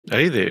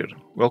Hey there,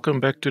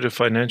 welcome back to the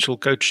Financial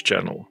Coach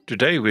channel.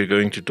 Today we're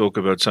going to talk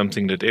about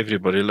something that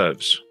everybody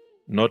loves,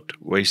 not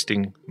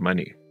wasting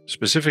money.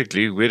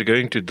 Specifically, we're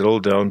going to drill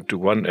down to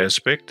one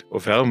aspect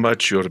of how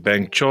much your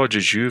bank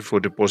charges you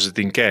for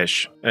depositing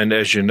cash. And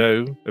as you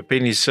know, a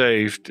penny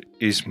saved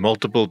is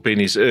multiple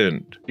pennies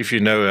earned, if you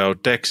know how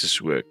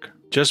taxes work.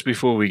 Just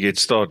before we get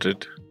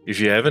started, if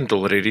you haven't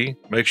already,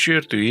 make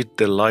sure to hit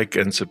the like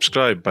and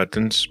subscribe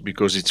buttons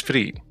because it's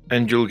free.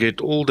 And you'll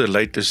get all the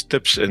latest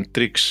tips and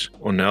tricks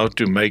on how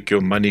to make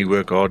your money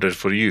work harder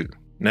for you.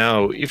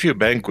 Now, if you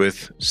bank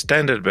with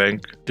Standard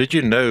Bank, did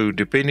you know,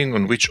 depending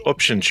on which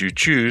options you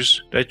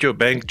choose, that your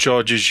bank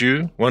charges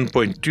you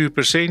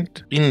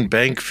 1.2% in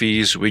bank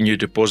fees when you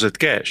deposit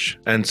cash?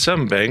 And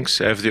some banks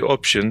have the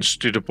options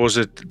to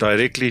deposit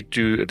directly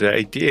to the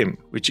ATM,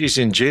 which is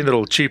in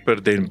general cheaper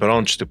than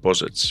branch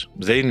deposits.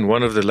 Then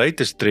one of the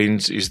latest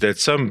trends is that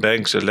some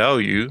banks allow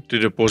you to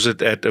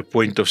deposit at a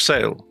point of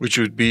sale, which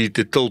would be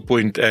the till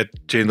point at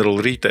general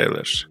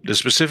retailers. The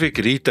specific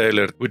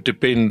retailer would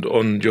depend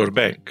on your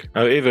bank.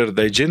 However,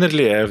 they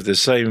generally have the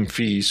same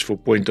fees for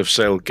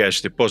point-of-sale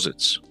cash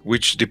deposits,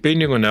 which,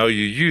 depending on how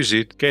you use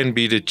it, can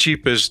be the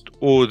cheapest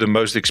or the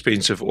most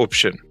expensive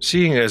option,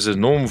 seeing as the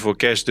norm for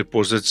cash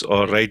deposits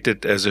are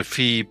rated as a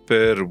fee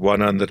per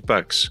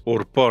 $100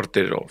 or part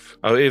thereof.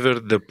 However,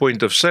 the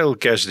point-of-sale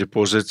cash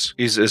deposits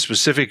is a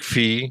specific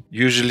fee,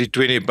 usually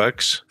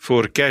 $20,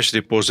 for cash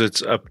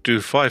deposits up to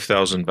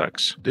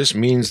 $5,000. This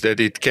means that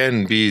it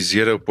can be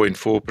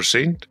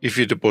 0.4% if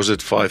you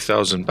deposit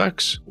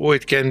 $5,000, or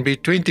it can be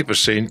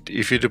 20%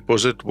 if you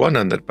deposit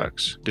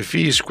 $100. The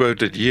fees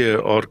quoted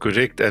here are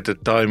correct at the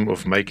time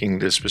of making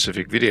this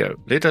specific video.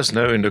 Let us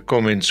know in the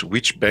comments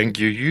which bank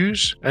you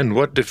use and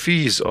what the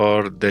fees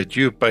are that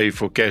you pay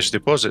for cash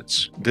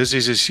deposits. This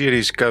is a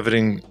series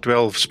covering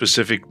 12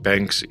 specific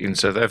banks in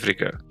South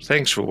Africa.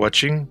 Thanks for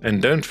watching,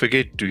 and don't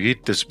forget to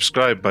hit the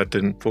subscribe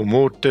button for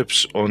more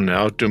tips on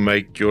how to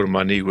make your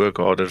money work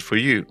harder for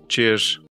you. Cheers!